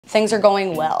Things are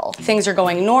going well. Things are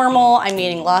going normal. I'm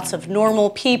meeting lots of normal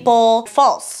people.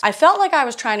 False. I felt like I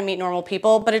was trying to meet normal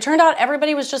people, but it turned out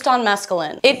everybody was just on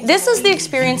mescaline. This is the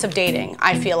experience of dating,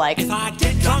 I feel like. If I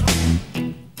get drunk,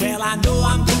 well, I know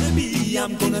I'm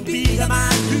gonna be the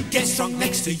man who gets drunk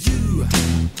next to you.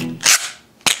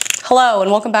 Hello,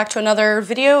 and welcome back to another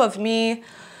video of me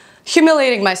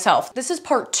humiliating myself. This is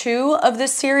part 2 of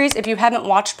this series. If you haven't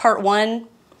watched part 1,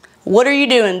 what are you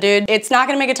doing, dude? It's not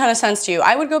gonna make a ton of sense to you.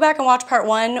 I would go back and watch part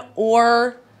 1,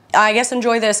 or I guess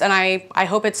enjoy this, and I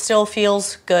hope it still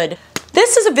feels good.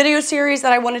 This is a video series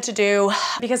that I wanted to do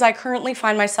because I currently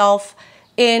find myself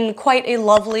in quite a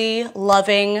lovely,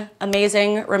 loving,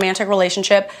 amazing romantic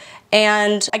relationship,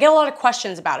 and I get a lot of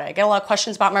questions about it. I get a lot of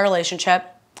questions about my relationship,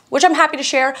 which I'm happy to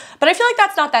share, but I feel like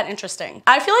that's not that interesting.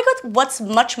 I feel like what's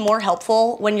much more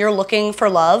helpful when you're looking for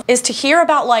love is to hear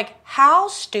about like how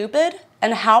stupid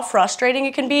and how frustrating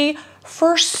it can be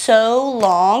for so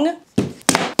long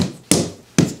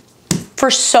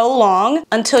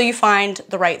until you find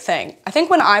the right thing. I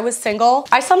think when I was single,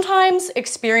 I sometimes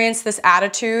experienced this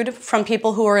attitude from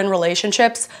people who are in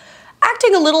relationships,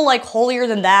 acting a little like holier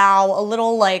than thou, a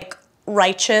little like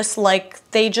righteous, like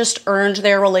they just earned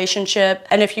their relationship,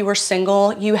 and if you were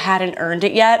single, you hadn't earned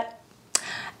it yet.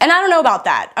 And I don't know about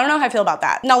that. I don't know how I feel about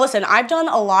that. Now listen, I've done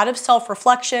a lot of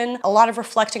self-reflection, a lot of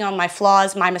reflecting on my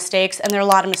flaws, my mistakes, and there are a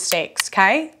lot of mistakes,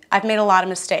 okay? I've made a lot of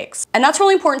mistakes. And that's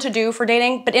really important to do for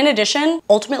dating, but in addition,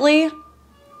 ultimately,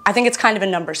 I think it's kind of a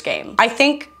numbers game. I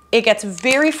think it gets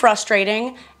very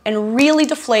frustrating and really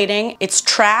deflating. It's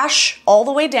trash all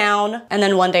the way down, and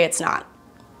then one day it's not.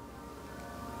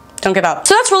 Don't give up.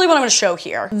 So that's really what I'm gonna show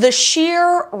here. The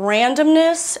sheer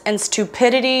randomness and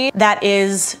stupidity that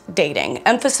is dating.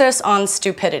 Emphasis on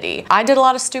stupidity. I did a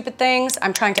lot of stupid things.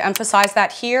 I'm trying to emphasize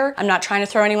that here. I'm not trying to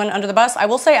throw anyone under the bus. I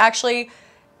will say, actually,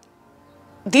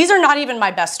 these are not even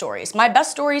my best stories. My best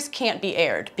stories can't be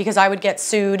aired because I would get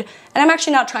sued, and I'm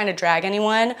actually not trying to drag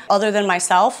anyone other than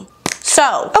myself.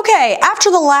 So, okay,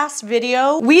 after the last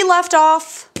video, we left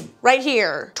off right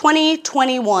here,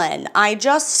 2021. I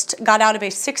just got out of a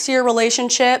 6-year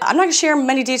relationship. I'm not gonna share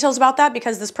many details about that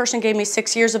because this person gave me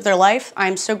 6 years of their life.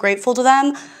 I'm so grateful to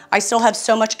them. I still have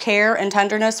so much care and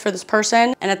tenderness for this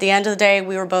person. And at the end of the day,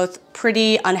 we were both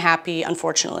pretty unhappy,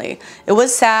 unfortunately. It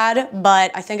was sad,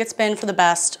 but I think it's been for the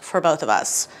best for both of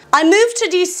us. I moved to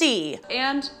DC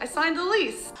and I signed the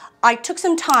lease. I took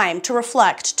some time to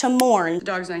reflect, to mourn. The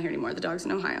dog's not here anymore, the dog's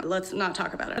in Ohio. Let's not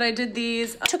talk about it. But I did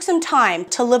these. I took some time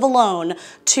to live alone,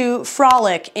 to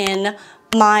frolic in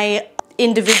my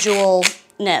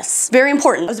individualness. Very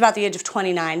important. I was about the age of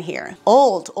 29 here.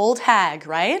 Old hag,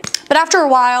 right? But after a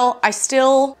while, I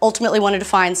still ultimately wanted to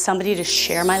find somebody to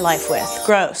share my life with.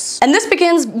 Gross. And this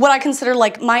begins what I consider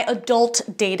like my adult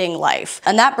dating life.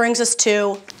 And that brings us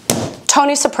to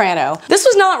Tony Soprano. This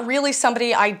was not really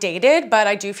somebody I dated, but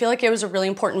I do feel like it was a really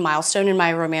important milestone in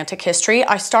my romantic history.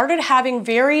 I started having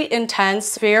very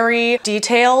intense, very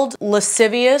detailed,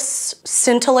 lascivious,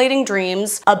 scintillating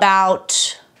dreams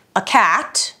about a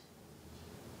cat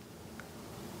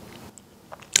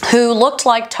who looked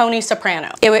like Tony Soprano.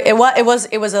 It was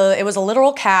a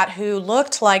literal cat who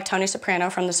looked like Tony Soprano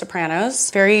from The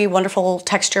Sopranos. Very wonderful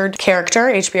textured character,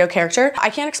 HBO character. I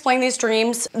can't explain these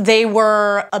dreams. They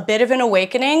were a bit of an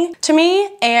awakening to me,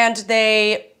 and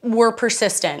they were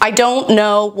persistent. I don't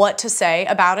know what to say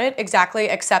about it exactly,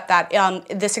 except that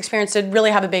this experience did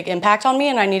really have a big impact on me,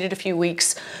 and I needed a few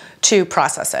weeks to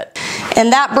process it.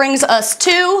 And that brings us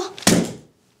to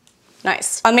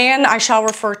nice. A man I shall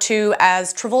refer to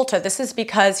as Travolta. This is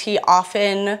because he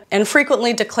often and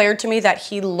frequently declared to me that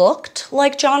he looked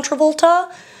like John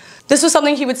Travolta. This was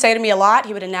something he would say to me a lot.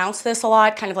 He would announce this a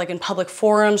lot, kind of like in public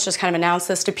forums, just kind of announce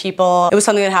this to people. It was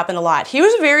something that happened a lot. He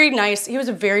was very nice. He was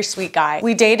a very sweet guy.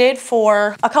 We dated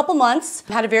for a couple months,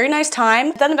 had a very nice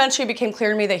time. Then eventually it became clear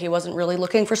to me that he wasn't really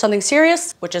looking for something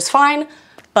serious, which is fine,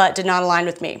 but did not align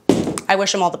with me. I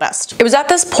wish him all the best. It was at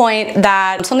this point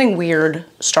that something weird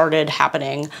started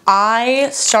happening. I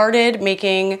started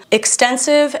making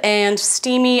extensive and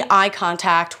steamy eye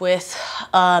contact with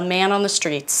a man on the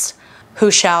streets who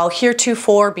shall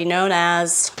heretofore be known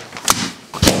as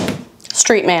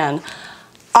Street Man.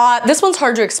 This one's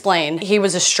hard to explain. He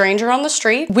was a stranger on the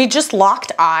street. We just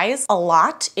locked eyes a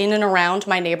lot in and around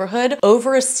my neighborhood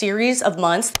over a series of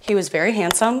months. He was very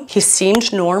handsome. He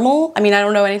seemed normal. I mean, I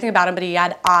don't know anything about him, but he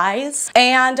had eyes.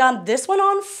 And this went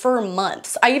on for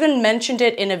months. I even mentioned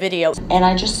it in a video. And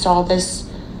I just saw this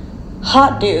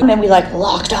hot dude, and then we like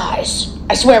locked eyes.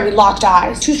 I swear we locked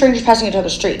eyes. Two strangers passing each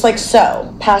other's streets, like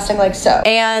so, passing like so.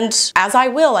 And as I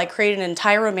will, I created an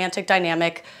entire romantic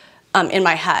dynamic in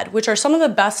my head, which are some of the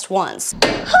best ones.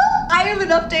 I have an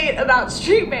update about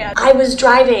Street Man. I was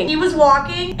driving, he was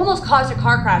walking, almost caused a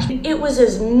car crash. It was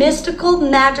as mystical,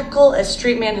 magical as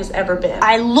Street Man has ever been.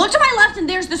 I looked to my left and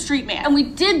there's the Street Man. And we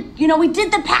did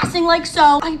the passing like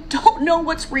so. I don't know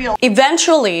what's real.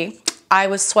 Eventually, I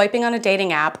was swiping on a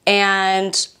dating app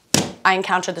and I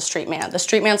encountered the Street Man. The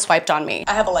Street Man swiped on me.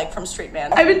 I have a like from Street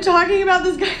Man. I've been talking about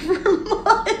this guy for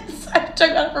months. I've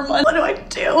talked about it for months. What do I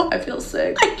do? I feel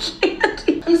sick. I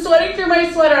can't. I'm sweating through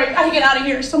my sweater. I gotta get out of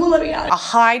here. Someone let me out. A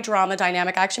high drama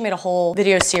dynamic. I actually made a whole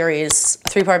video series, a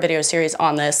 3-part video series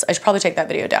on this. I should probably take that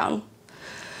video down.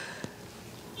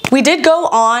 We did go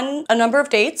on a number of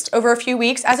dates over a few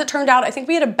weeks. As it turned out, I think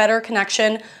we had a better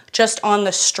connection just on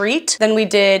the street than we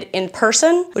did in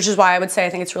person, which is why I would say I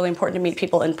think it's really important to meet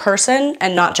people in person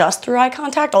and not just through eye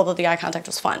contact, although the eye contact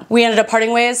was fun. We ended up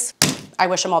parting ways. I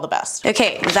wish him all the best.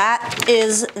 Okay, that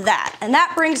is that. And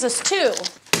that brings us to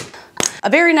a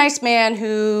very nice man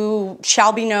who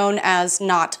shall be known as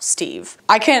Not Steve.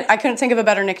 I couldn't think of a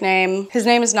better nickname. His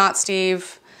name is Not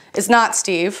Steve. It's Not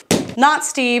Steve. Not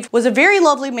Steve was a very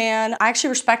lovely man. I actually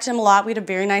respected him a lot. We had a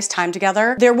very nice time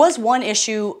together. There was one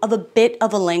issue of a bit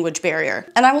of a language barrier.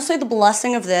 And I will say the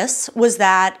blessing of this was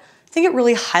that I think it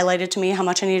really highlighted to me how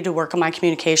much I needed to work on my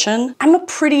communication. I'm a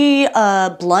pretty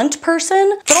blunt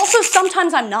person, but also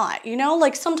sometimes I'm not, you know?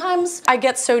 Like sometimes I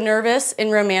get so nervous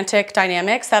in romantic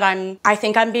dynamics that I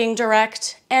think I'm being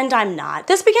direct and I'm not.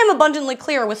 This became abundantly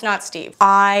clear with Not Steve.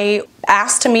 I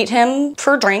asked to meet him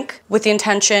for a drink with the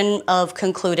intention of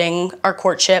concluding our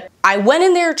courtship. I went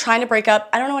in there trying to break up.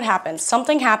 I don't know what happened.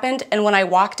 Something happened, and when I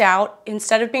walked out,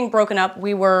 instead of being broken up,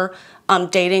 we were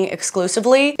dating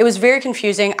exclusively. It was very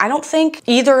confusing. I don't think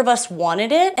either of us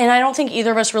wanted it, and I don't think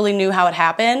either of us really knew how it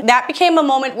happened. That became a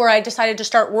moment where I decided to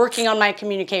start working on my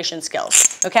communication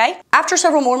skills, okay? After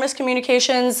several more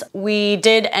miscommunications, we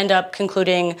did end up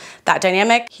concluding that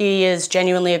dynamic. He is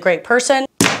genuinely a great person.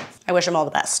 I wish him all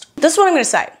the best. This is what I'm gonna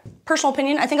say. Personal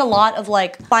opinion, I think a lot of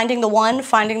like finding the one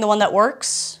that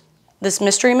works, this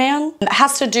mystery man,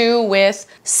 has to do with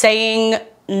saying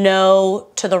no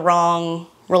to the wrong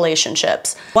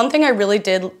relationships. One thing I really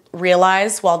did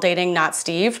realize while dating Not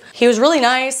Steve, he was really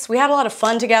nice. We had a lot of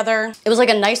fun together. It was like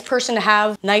a nice person to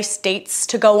have nice dates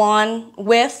to go on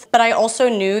with, but I also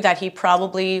knew that he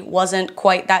probably wasn't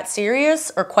quite that serious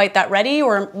or quite that ready,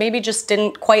 or maybe just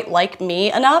didn't quite like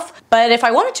me enough. But if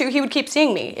I wanted to, he would keep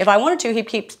seeing me. If I wanted to, he'd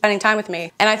keep spending time with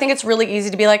me. And I think it's really easy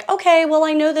to be like, okay, well,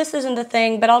 I know this isn't the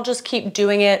thing, but I'll just keep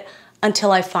doing it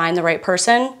until I find the right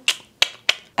person.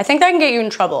 I think that can get you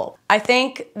in trouble. I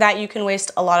think that you can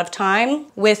waste a lot of time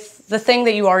with the thing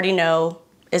that you already know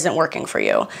isn't working for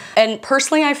you. And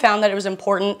personally, I found that it was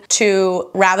important to,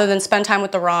 rather than spend time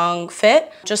with the wrong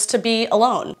fit, just to be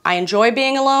alone. I enjoy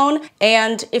being alone,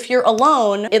 and if you're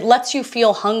alone, it lets you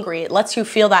feel hungry. It lets you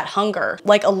feel that hunger.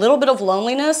 Like a little bit of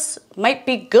loneliness might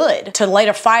be good to light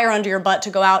a fire under your butt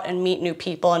to go out and meet new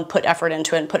people and put effort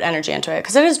into it and put energy into it,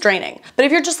 because it is draining. But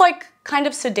if you're just like kind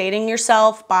of sedating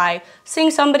yourself by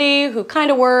seeing somebody who kind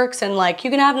of works and like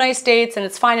you can have nice dates and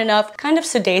it's fine enough, kind of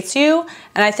sedates you.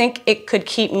 And I think it could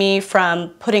keep me from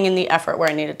putting in the effort where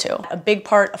I needed to. A big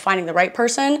part of finding the right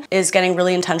person is getting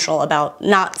really intentional about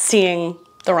not seeing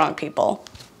the wrong people.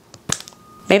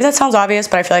 Maybe that sounds obvious,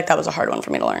 but I feel like that was a hard one for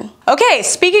me to learn. Okay,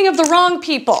 speaking of the wrong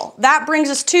people, that brings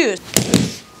us to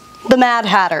the Mad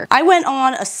Hatter. I went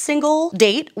on a single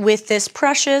date with this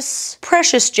precious,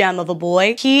 precious gem of a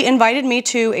boy. He invited me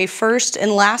to a first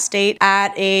and last date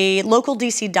at a local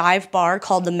DC dive bar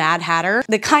called the Mad Hatter.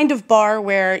 The kind of bar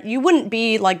where you wouldn't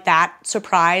be like that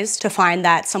surprised to find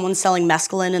that someone's selling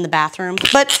mescaline in the bathroom.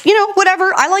 But you know,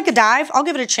 whatever, I like a dive. I'll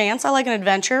give it a chance. I like an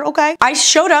adventure, okay? I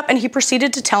showed up and he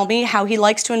proceeded to tell me how he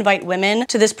likes to invite women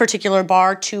to this particular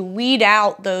bar to weed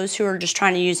out those who are just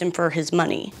trying to use him for his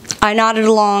money. I nodded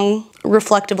along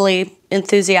reflectively,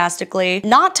 enthusiastically,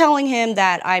 not telling him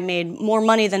that I made more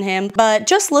money than him, but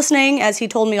just listening as he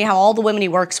told me how all the women he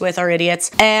works with are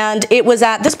idiots. And it was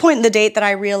at this point in the date that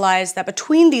I realized that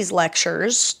between these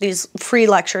lectures, these free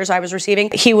lectures I was receiving,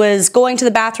 he was going to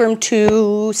the bathroom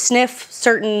to sniff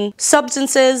certain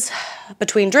substances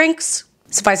between drinks.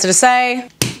 Suffice it to say,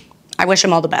 I wish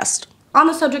him all the best. On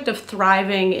the subject of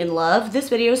thriving in love, this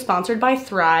video is sponsored by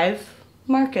Thrive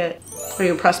Market. Are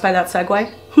you impressed by that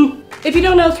segue? If you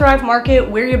don't know Thrive Market,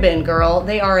 where you been, girl?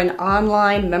 They are an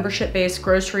online membership-based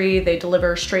grocery. They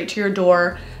deliver straight to your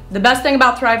door. The best thing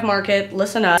about Thrive Market,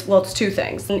 listen up, well, it's two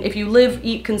things. If you live,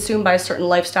 eat, consume by a certain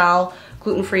lifestyle,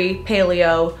 gluten-free,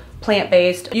 paleo,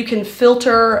 plant-based. You can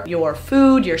filter your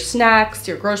food, your snacks,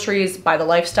 your groceries by the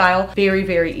lifestyle very,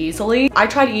 very easily. I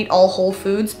try to eat all whole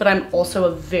foods, but I'm also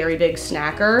a very big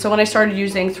snacker. So when I started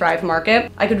using Thrive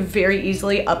Market, I could very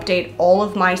easily update all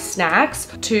of my snacks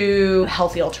to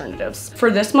healthy alternatives. For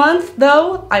this month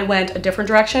though, I went a different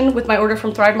direction with my order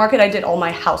from Thrive Market. I did all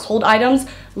my household items.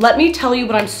 Let me tell you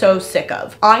what I'm so sick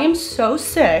of. I am so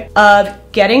sick of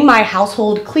getting my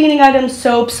household cleaning items,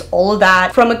 soaps, all of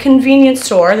that from a convenience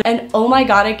store. And oh my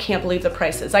God, I can't believe the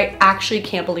prices. I actually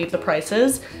can't believe the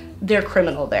prices. They're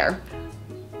criminal there.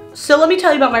 So let me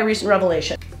tell you about my recent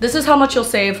revelation. This is how much you'll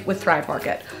save with Thrive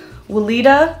Market.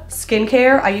 Weleda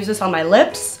skincare, I use this on my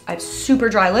lips. I have super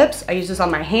dry lips. I use this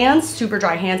on my hands, super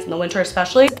dry hands in the winter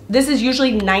especially. This is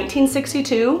usually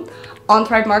 $19.62. On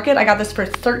Thrive Market, I got this for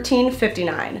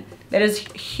 $13.59. That is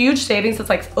huge savings. It's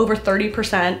like over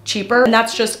 30% cheaper, and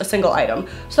that's just a single item.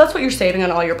 So that's what you're saving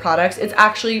on all your products. It's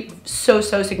actually so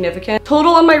significant.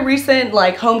 Total on my recent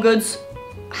like home goods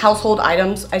household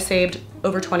items, I saved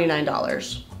over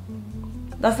 $29.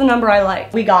 That's the number I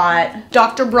like. We got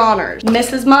Dr. Bronner's,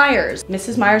 Mrs.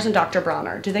 Meyer's and Dr.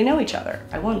 Bronner. Do they know each other?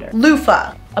 I wonder.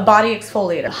 Loofah, a body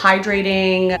exfoliator,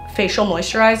 hydrating facial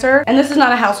moisturizer. And this is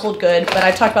not a household good, but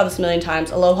I've talked about this a million times.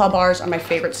 Aloha bars are my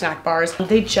favorite snack bars.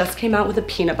 They just came out with a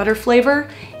peanut butter flavor,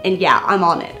 and yeah, I'm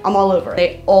on it. I'm all over it.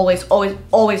 They always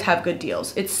have good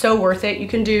deals. It's so worth it. You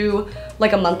can do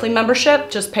like a monthly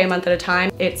membership, just pay a month at a time.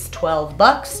 It's 12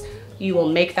 bucks. You will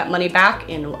make that money back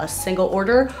in a single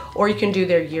order, or you can do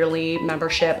their yearly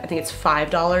membership. I think it's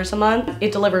 $5 a month.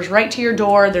 It delivers right to your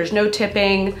door. There's no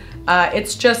tipping.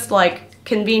 It's just like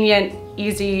convenient,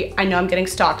 easy. I know I'm getting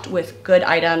stocked with good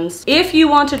items. If you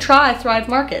want to try Thrive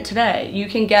Market today, you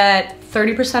can get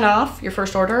 30% off your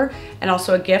first order and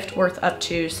also a gift worth up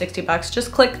to 60 bucks.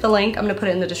 Just click the link. I'm gonna put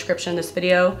it in the description of this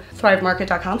video.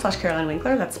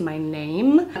 thrivemarket.com/carolinewinkler, that's my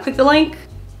name. Click the link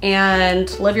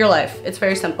and live your life. It's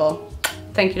very simple.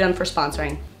 Thank you to them for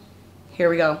sponsoring. Here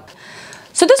we go.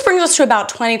 So this brings us to about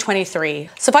 2023.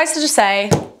 Suffice to just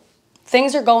say,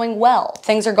 things are going well.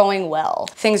 Things are going well.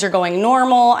 Things are going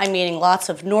normal. I'm meeting lots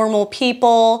of normal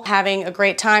people, having a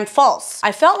great time. False.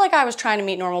 I felt like I was trying to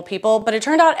meet normal people, but it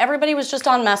turned out everybody was just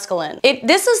on mescaline.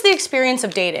 This is the experience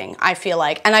of dating, I feel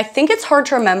like. And I think it's hard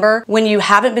to remember when you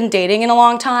haven't been dating in a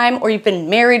long time, or you've been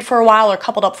married for a while or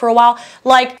coupled up for a while.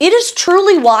 Like, it is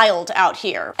truly wild out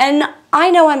here. And I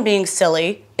know I'm being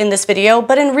silly in this video,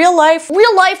 but in real life,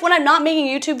 when I'm not making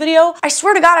a YouTube video, I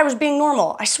swear to God I was being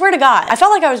normal. I swear to God. I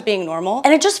felt like I was being normal,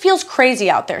 and it just feels crazy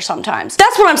out there sometimes.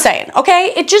 That's what I'm saying,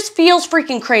 okay? It just feels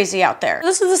freaking crazy out there.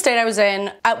 This is the state I was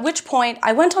in, at which point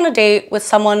I went on a date with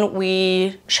someone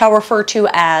we shall refer to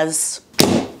as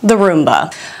the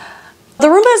Roomba. The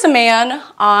Roomba is a man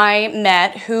I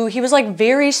met who, he was like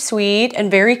very sweet and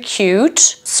very cute,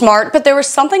 smart, but there was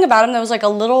something about him that was like a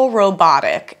little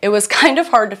robotic. It was kind of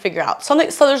hard to figure out. So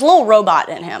there's a little robot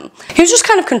in him. He was just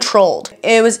kind of controlled.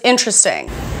 It was interesting.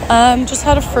 Just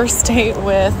had a first date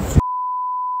with,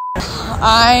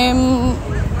 I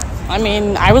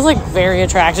was like very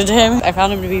attracted to him. I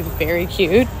found him to be very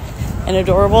cute and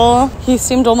adorable. He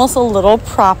seemed almost a little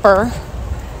proper.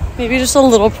 Maybe just a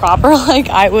little proper, like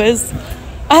I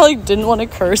like didn't want to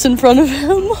curse in front of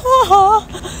him.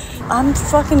 I'm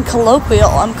fucking colloquial.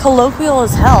 I'm colloquial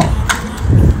as hell.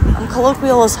 I'm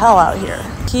colloquial as hell out here.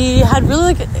 He had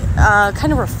really like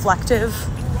kind of reflective,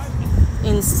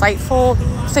 insightful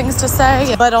things to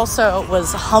say, but also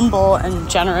was humble and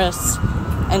generous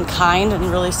and kind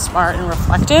and really smart and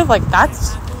reflective. Like,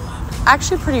 that's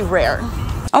actually pretty rare.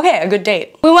 Okay, a good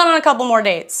date. We went on a couple more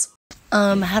dates.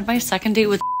 Had my second date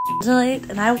with tonight,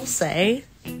 and I will say,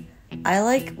 I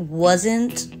like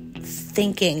wasn't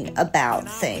thinking about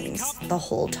things the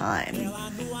whole time.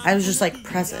 I was just like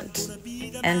present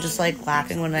and just like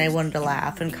laughing when I wanted to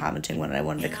laugh and commenting when I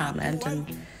wanted to comment and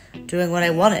doing what I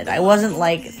wanted. I wasn't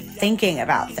like thinking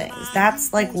about things.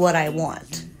 That's like what I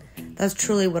want. That's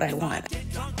truly what I want.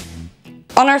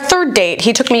 On our third date,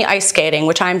 he took me ice skating,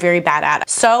 which I'm very bad at.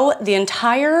 So the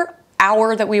entire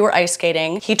hour that we were ice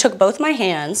skating, he took both my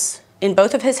hands in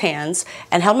both of his hands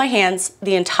and held my hands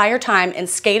the entire time and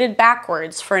skated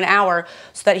backwards for an hour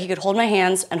so that he could hold my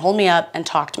hands and hold me up and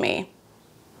talk to me.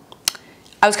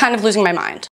 I was kind of losing my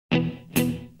mind. I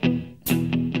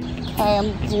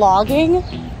am vlogging.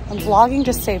 I'm vlogging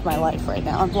to save my life right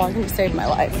now. I'm vlogging to save my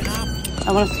life.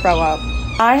 I want to throw up.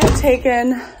 I have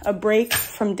taken a break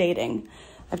from dating.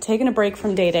 I've taken a break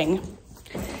from dating,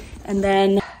 and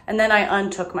then I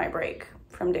untook my break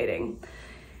from dating.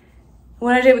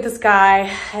 Went on a date with this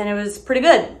guy, and it was pretty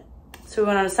good. So we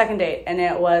went on a second date, and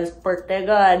it was pretty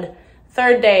good.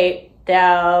 Third date,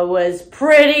 That was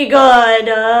pretty good.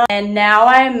 And now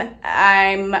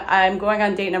I'm going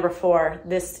on date number 4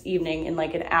 this evening in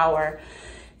like an hour.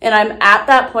 And I'm at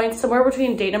that point, somewhere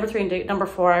between date number 3 and date number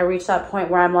 4, I reached that point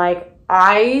where I'm like,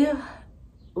 I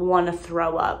want to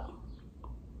throw up.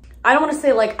 I don't want to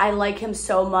say like I like him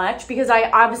so much because I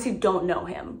obviously don't know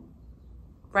him,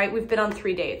 right? We've been on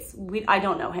 3 dates. I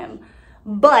don't know him.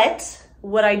 But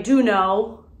what I do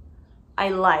know, I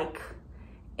like.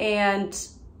 And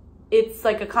it's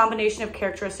like a combination of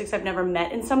characteristics I've never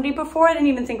met in somebody before. I didn't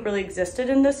even think really existed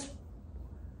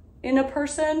in a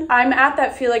person. I'm at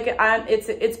that feel like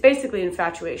it's basically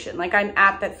infatuation. Like I'm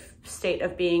at that state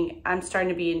of being, I'm starting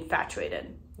to be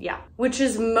infatuated. Yeah, which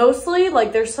is mostly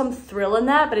like there's some thrill in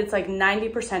that, but it's like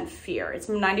 90% fear. It's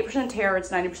 90% terror, it's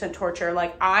 90% torture.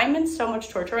 Like I'm in so much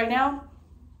torture right now.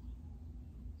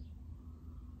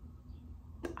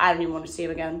 I don't even want to see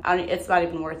him again. It's not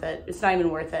even worth it. It's not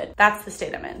even worth it. That's the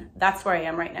state I'm in. That's where I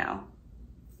am right now.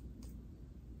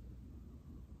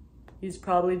 He's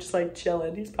probably just like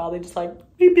chilling. He's probably just like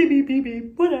beep, beep, beep, beep,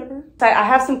 beep, whatever. I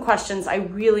have some questions I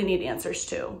really need answers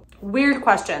to. Weird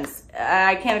questions.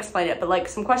 I can't explain it, but like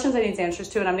some questions I need answers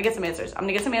to, and I'm gonna get some answers. I'm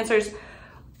gonna get some answers,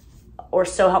 or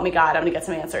so help me God, I'm gonna get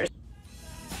some answers.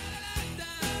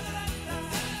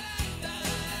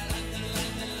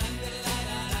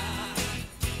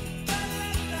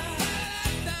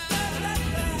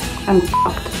 I'm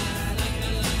fucked.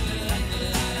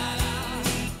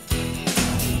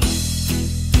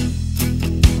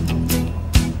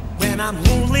 When I'm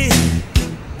lonely,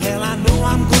 well I know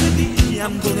I'm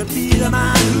gonna be the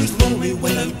man who's lonely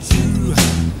without you.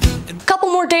 Couple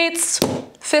more dates.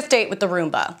 5th date with the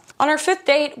Roomba. On our 5th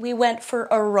date, we went for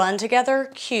a run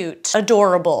together. Cute,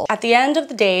 adorable. At the end of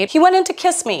the date, he went in to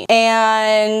kiss me.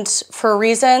 And for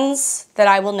reasons that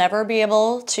I will never be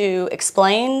able to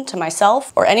explain to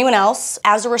myself or anyone else,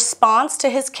 as a response to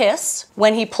his kiss,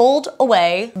 when he pulled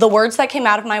away, the words that came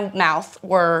out of my mouth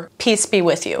were, "Peace be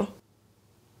with you."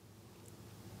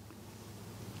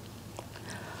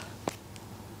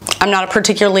 I'm not a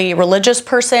particularly religious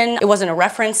person. It wasn't a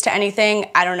reference to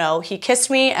anything. I don't know. He kissed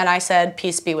me and I said,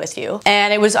 "Peace be with you."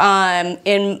 And it was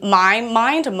in my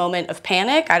mind a moment of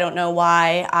panic. I don't know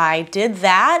why I did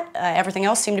that. Everything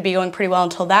else seemed to be going pretty well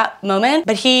until that moment.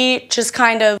 But he just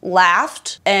kind of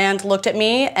laughed and looked at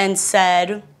me and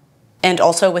said, "And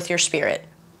also with your spirit."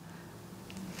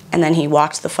 And then he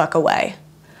walked the fuck away.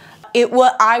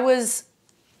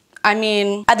 I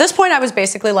mean, at this point I was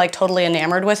basically like totally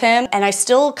enamored with him, and I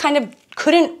still kind of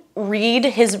couldn't read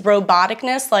his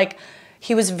roboticness. Like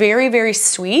he was very, very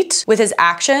sweet with his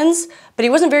actions, but he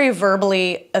wasn't very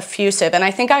verbally effusive, and I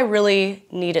think I really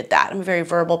needed that. I'm a very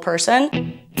verbal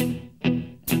person.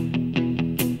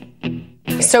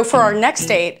 So for our next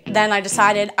date, then I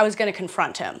decided I was gonna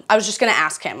confront him. I was just gonna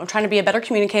ask him. I'm trying to be a better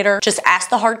communicator. Just ask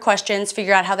the hard questions,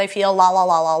 figure out how they feel, la la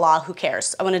la la la, who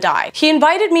cares? I wanna die. He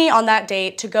invited me on that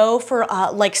date to go for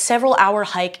like several hour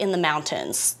hike in the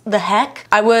mountains. The heck?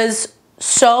 I was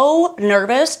so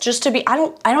nervous just to be, I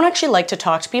don't actually like to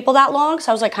talk to people that long,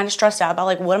 so I was like kind of stressed out about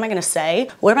like, what am I gonna say?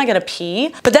 Where am I gonna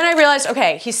pee? But then I realized,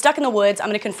 okay, he's stuck in the woods. I'm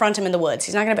gonna confront him in the woods.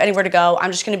 He's not gonna have anywhere to go.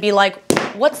 I'm just gonna be like,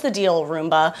 what's the deal,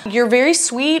 Roomba? You're very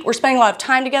sweet. We're spending a lot of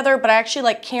time together, but I actually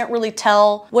like can't really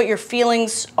tell what your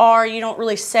feelings are. You don't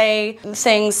really say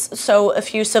things so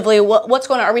effusively. What's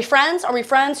going on? Are we friends? Are we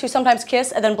friends who sometimes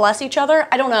kiss and then bless each other?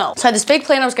 I don't know. So I had this big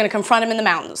plan. I was gonna confront him in the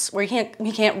mountains where he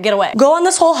can't get away. Go on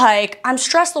this whole hike. I'm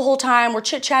stressed the whole time. We're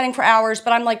chit-chatting for hours,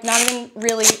 but I'm like not even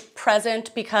really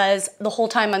present because the whole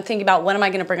time I'm thinking about when am I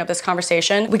gonna bring up this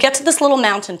conversation. We get to this little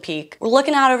mountain peak. We're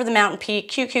looking out over the mountain peak.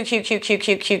 Cute, cute, cute, cute, cute,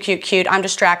 cute, cute, cute, cute. I'm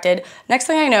distracted. Next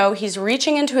thing I know, he's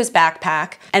reaching into his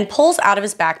backpack and pulls out of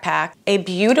his backpack a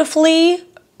beautifully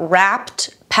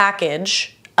wrapped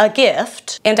package, a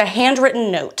gift, and a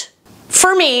handwritten note.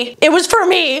 For me, it was for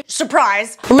me,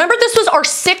 surprise. Remember, this was our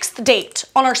 6th date.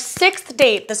 On our 6th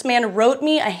date, this man wrote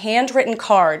me a handwritten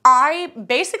card. I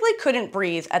basically couldn't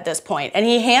breathe at this point, and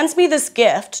he hands me this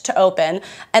gift to open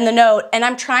and the note, and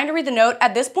I'm trying to read the note.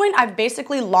 At this point, I've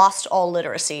basically lost all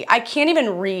literacy. I can't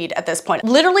even read at this point.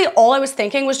 Literally, all I was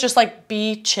thinking was just like,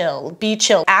 be chill, be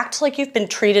chill. Act like you've been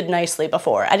treated nicely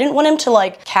before. I didn't want him to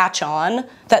like catch on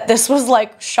that this was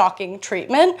like shocking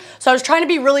treatment. So I was trying to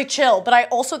be really chill, but I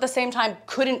also at the same time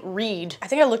couldn't read. I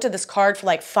think I looked at this card for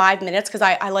like 5 minutes because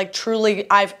I like truly,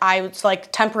 I was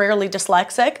like temporarily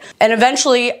dyslexic. And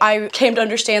eventually I came to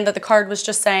understand that the card was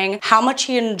just saying how much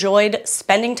he enjoyed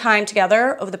spending time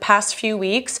together over the past few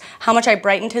weeks, how much I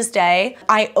brightened his day.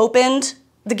 I opened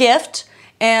the gift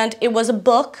and it was a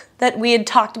book that we had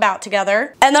talked about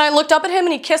together. And then I looked up at him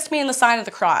and he kissed me in the sign of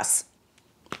the cross.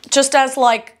 just as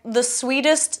like the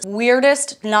sweetest,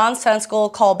 weirdest, nonsensical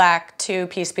callback to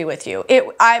Peace Be With You.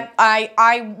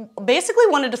 I basically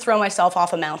wanted to throw myself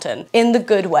off a mountain in the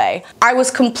good way. I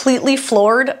was completely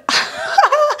floored.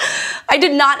 I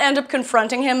did not end up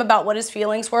confronting him about what his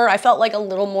feelings were. I felt like a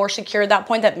little more secure at that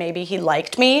point that maybe he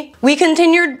liked me. We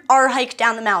continued our hike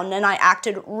down the mountain and I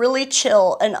acted really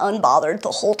chill and unbothered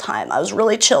the whole time. I was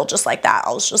really chill just like that.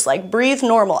 I was just like, breathe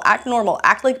normal, act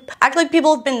like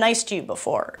people have been nice to you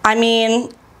before. I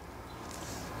mean,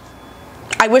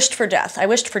 I wished for death. I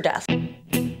wished for death.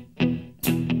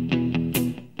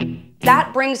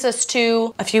 That brings us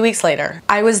to a few weeks later.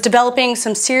 I was developing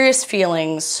some serious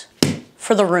feelings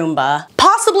for the Roomba,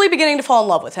 possibly beginning to fall in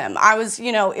love with him. I was,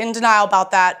 you know, in denial about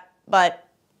that, but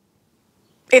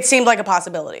it seemed like a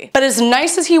possibility. But as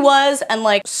nice as he was and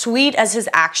like sweet as his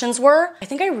actions were, I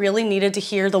think I really needed to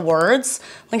hear the words.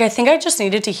 Like I think I just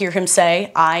needed to hear him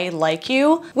say, I like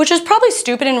you, which is probably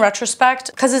stupid in retrospect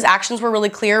because his actions were really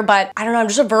clear, but I don't know, I'm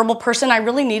just a verbal person. I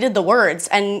really needed the words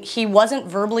and he wasn't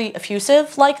verbally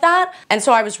effusive like that. And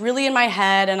so I was really in my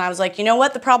head and I was like, you know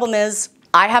what the problem is?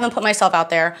 I haven't put myself out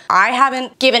there. I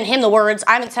haven't given him the words.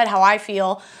 I haven't said how I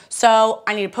feel. So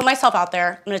I need to put myself out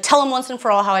there. I'm gonna tell him once and for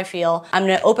all how I feel. I'm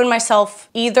gonna open myself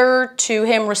either to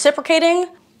him reciprocating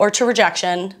or to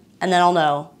rejection, and then I'll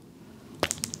know.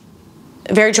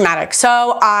 Very dramatic.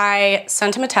 So I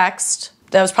sent him a text.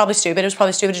 That was probably stupid. It was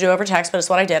probably stupid to do over text, but it's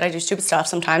what I did. I do stupid stuff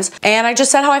sometimes. And I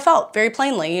just said how I felt, very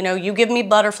plainly. You know, you give me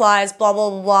butterflies, blah, blah,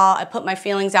 blah, blah. I put my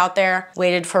feelings out there,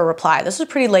 waited for a reply. This was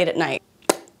pretty late at night.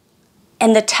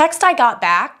 And the text I got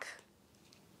back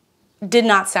did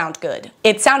not sound good.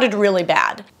 It sounded really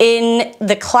bad. In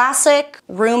the classic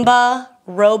Roomba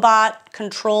robot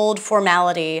controlled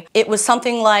formality, it was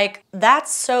something like,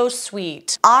 that's so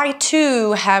sweet. I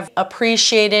too have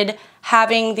appreciated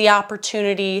having the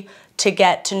opportunity to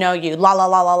get to know you, la la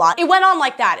la la la. It went on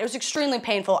like that. It was extremely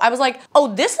painful. I was like,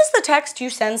 oh, this is the text you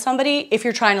send somebody if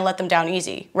you're trying to let them down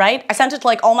easy, right? I sent it to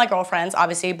like all my girlfriends,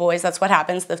 obviously boys, that's what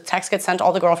happens. The text gets sent to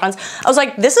all the girlfriends. I was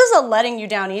like, this is a letting you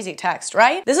down easy text,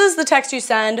 right? This is the text you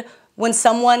send when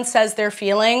someone says their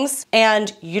feelings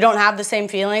and you don't have the same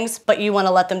feelings, but you want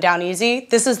to let them down easy.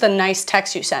 This is the nice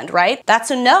text you send, right? That's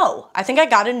a no. I think I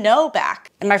got a no back.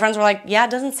 And my friends were like, yeah,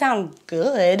 it doesn't sound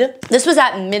good. This was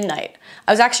at midnight.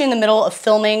 I was actually in the middle of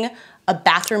filming a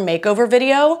bathroom makeover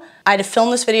video. I had to film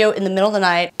this video in the middle of the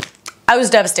night. I was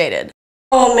devastated.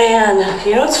 Oh man,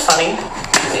 you know what's funny?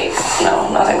 Wait,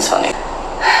 no, nothing's funny.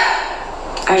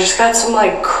 I just got some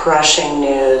like crushing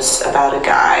news about a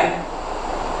guy.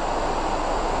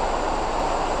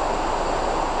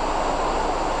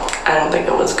 I don't think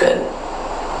it was good.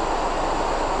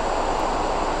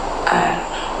 I don't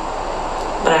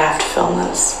know. But I have to film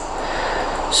this.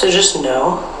 So just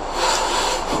know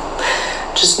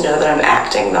that I'm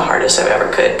acting the hardest I've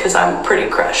ever could because I'm pretty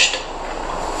crushed.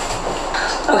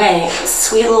 Okay,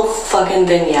 sweet little fucking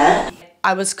vignette.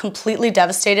 I was completely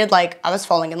devastated, like I was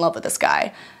falling in love with this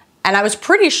guy. And I was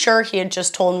pretty sure he had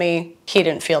just told me he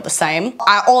didn't feel the same.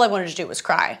 All I wanted to do was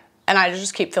cry. And I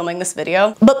just keep filming this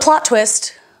video. But plot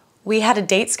twist, we had a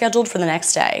date scheduled for the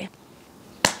next day.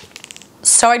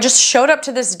 So I just showed up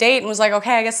to this date and was like,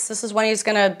 okay, I guess this is when he's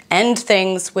gonna end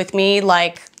things with me.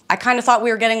 Like, I kind of thought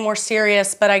we were getting more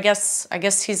serious, but I guess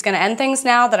he's gonna end things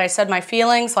now that I said my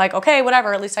feelings. Like, okay,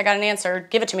 whatever, at least I got an answer.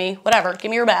 Give it to me, whatever, give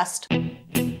me your best.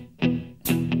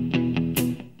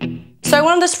 So I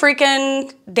went on this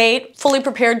freaking date, fully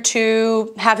prepared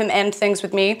to have him end things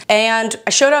with me. And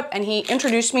I showed up and he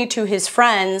introduced me to his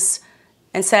friends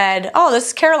and said, oh, this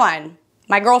is Caroline,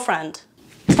 my girlfriend.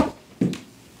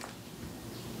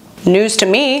 News to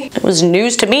me. It was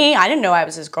news to me. I didn't know I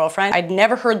was his girlfriend. I'd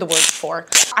never heard the word before.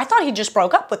 I thought he just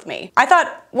broke up with me. I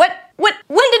thought, when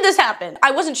did this happen?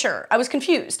 I wasn't sure. I was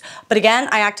confused. But again,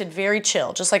 I acted very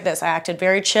chill, just like this. I acted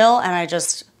very chill and I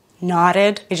just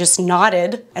nodded. I just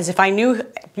nodded as if I knew,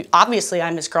 obviously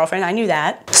I'm his girlfriend, I knew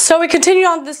that. So we continued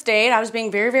on this date. I was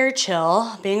being very, very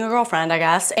chill, being a girlfriend, I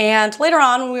guess. And later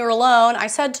on when we were alone, I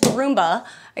said to the Roomba,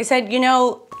 I said, you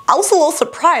know, I was a little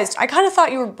surprised. I kind of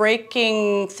thought you were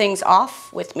breaking things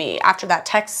off with me after that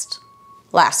text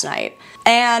last night.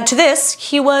 And to this,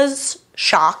 he was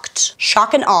shocked,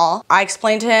 shock and awe. I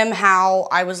explained to him how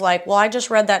I was like, well, I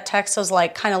just read that text as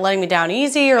like kind of letting me down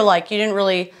easy, or like you didn't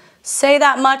really say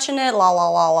that much in it, la la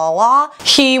la la la.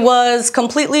 He was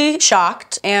completely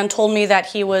shocked and told me that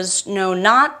he was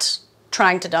not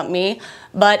trying to dump me,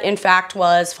 but in fact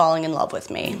was falling in love with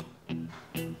me.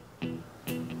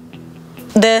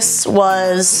 This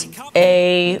was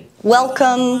a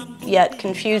welcome yet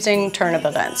confusing turn of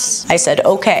events. I said,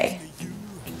 okay,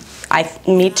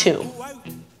 me too.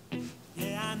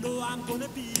 Yeah, I know I'm gonna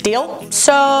be Deal?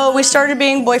 So we started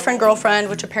being boyfriend-girlfriend,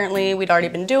 which apparently we'd already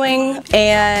been doing,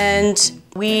 and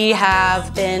we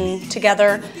have been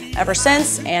together ever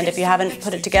since, and if you haven't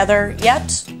put it together yet,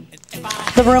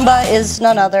 the Roomba is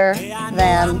none other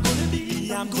than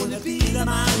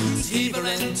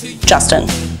Justin.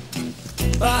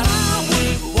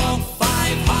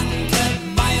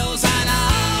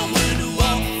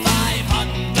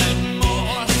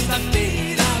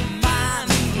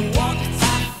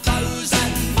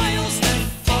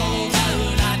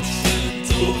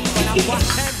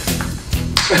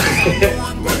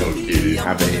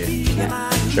 Have a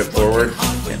trip forward.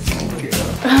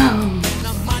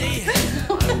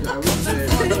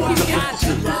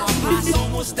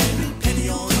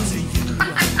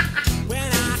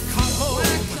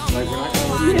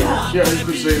 Yeah, you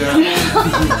could say that.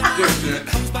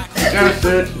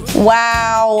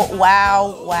 Wow,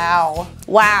 wow, wow,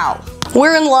 wow.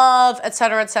 We're in love,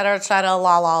 etc., etc., etc.,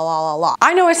 la, la, la, la, la.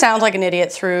 I know I sound like an idiot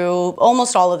through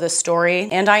almost all of this story,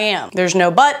 and I am. There's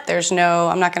no but,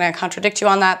 I'm not gonna contradict you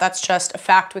on that. That's just a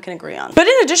fact we can agree on. But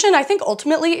in addition, I think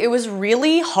ultimately it was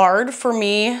really hard for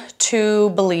me to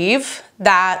believe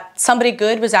that somebody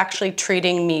good was actually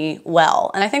treating me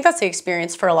well. And I think that's the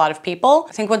experience for a lot of people.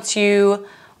 I think once you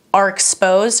are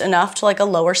exposed enough to like a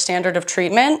lower standard of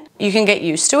treatment, you can get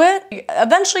used to it.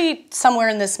 Eventually, somewhere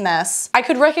in this mess, I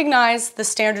could recognize the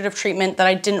standard of treatment that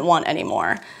I didn't want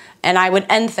anymore. And I would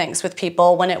end things with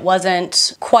people when it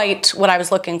wasn't quite what I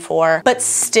was looking for. But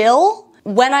still,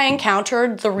 when I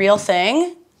encountered the real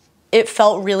thing, it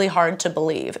felt really hard to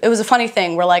believe. It was a funny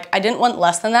thing where like, I didn't want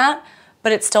less than that,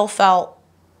 but it just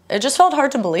felt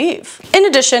hard to believe. In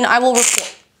addition, I will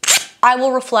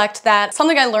reflect that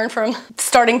something I learned from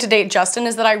starting to date Justin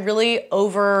is that I really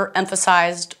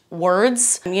overemphasized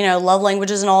words, you know, love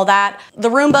languages and all that. The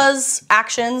Roomba's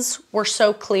actions were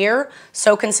so clear,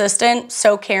 so consistent,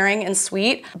 so caring and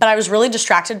sweet, but I was really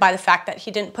distracted by the fact that he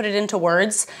didn't put it into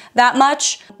words that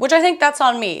much, which I think that's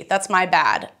on me, that's my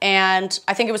bad. And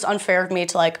I think it was unfair of me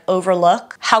to like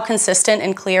overlook how consistent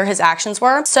and clear his actions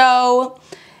were. So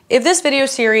if this video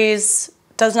series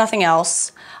does nothing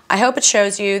else, I hope it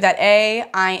shows you that A,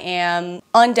 I am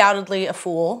undoubtedly a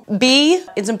fool. B,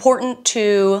 it's important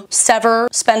to sever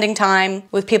spending time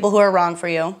with people who are wrong for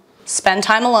you. Spend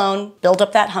time alone, build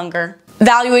up that hunger.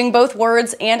 Valuing both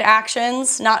words and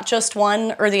actions, not just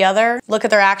one or the other. Look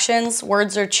at their actions,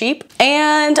 words are cheap.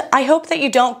 And I hope that you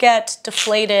don't get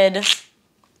deflated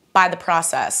by the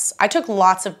process. I took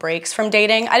lots of breaks from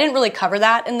dating. I didn't really cover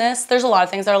that in this. There's a lot of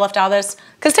things that are left out of this.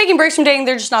 Because taking breaks from dating,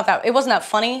 it wasn't that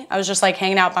funny. I was just like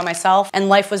hanging out by myself and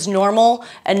life was normal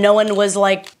and no one was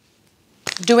like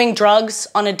doing drugs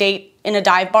on a date in a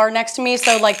dive bar next to me.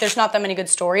 So like there's not that many good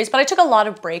stories, but I took a lot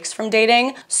of breaks from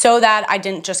dating so that I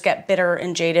didn't just get bitter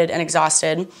and jaded and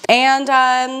exhausted. And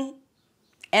I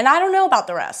don't know about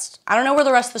the rest. I don't know where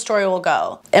the rest of the story will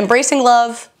go. Embracing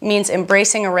love means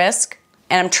embracing a risk.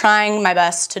 And I'm trying my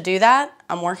best to do that.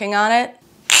 I'm working on it.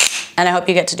 And I hope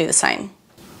you get to do the same.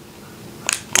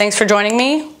 Thanks for joining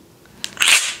me.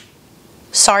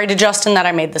 Sorry to Justin that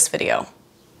I made this video.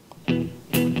 When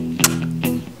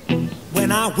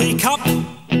I wake up,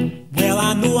 well,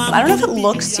 I know I don't know if it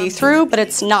looks see-through, but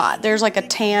it's not. There's like a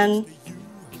tan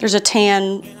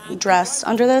dress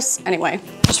under this. Anyway, I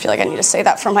just feel like I need to say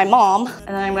that for my mom. And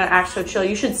then I'm gonna act so chill.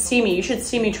 You should see me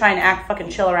try and act fucking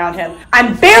chill around him.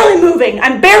 I'm barely moving.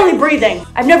 I'm barely breathing.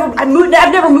 I've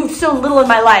never moved so little in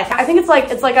my life. I think it's like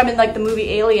I'm in like the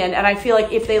movie Alien, and I feel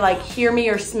like if they like hear me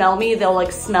or smell me, they'll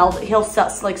like smell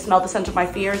the scent of my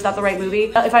fear. Is that the right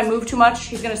movie? If I move too much,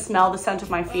 he's gonna smell the scent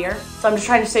of my fear. So I'm just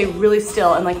trying to stay really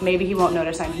still and like maybe he won't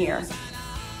notice I'm here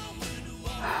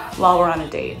while we're on a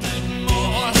date.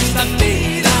 the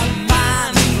beat of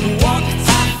man who walked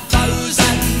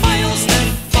 1,000 miles to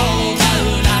fall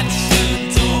down at your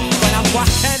door. When I'm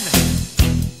walking,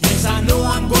 yes, I know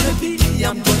I'm gonna be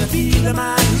the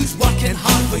man who's working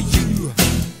hard for you.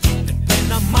 And when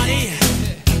the money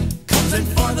comes in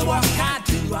for the work I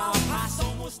do, I'll pass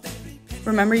almost every penny.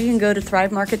 Remember, you can go to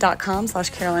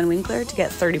thrivemarket.com/carolinewinkler to get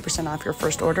 30% off your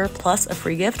first order plus a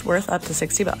free gift worth up to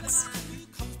 $60.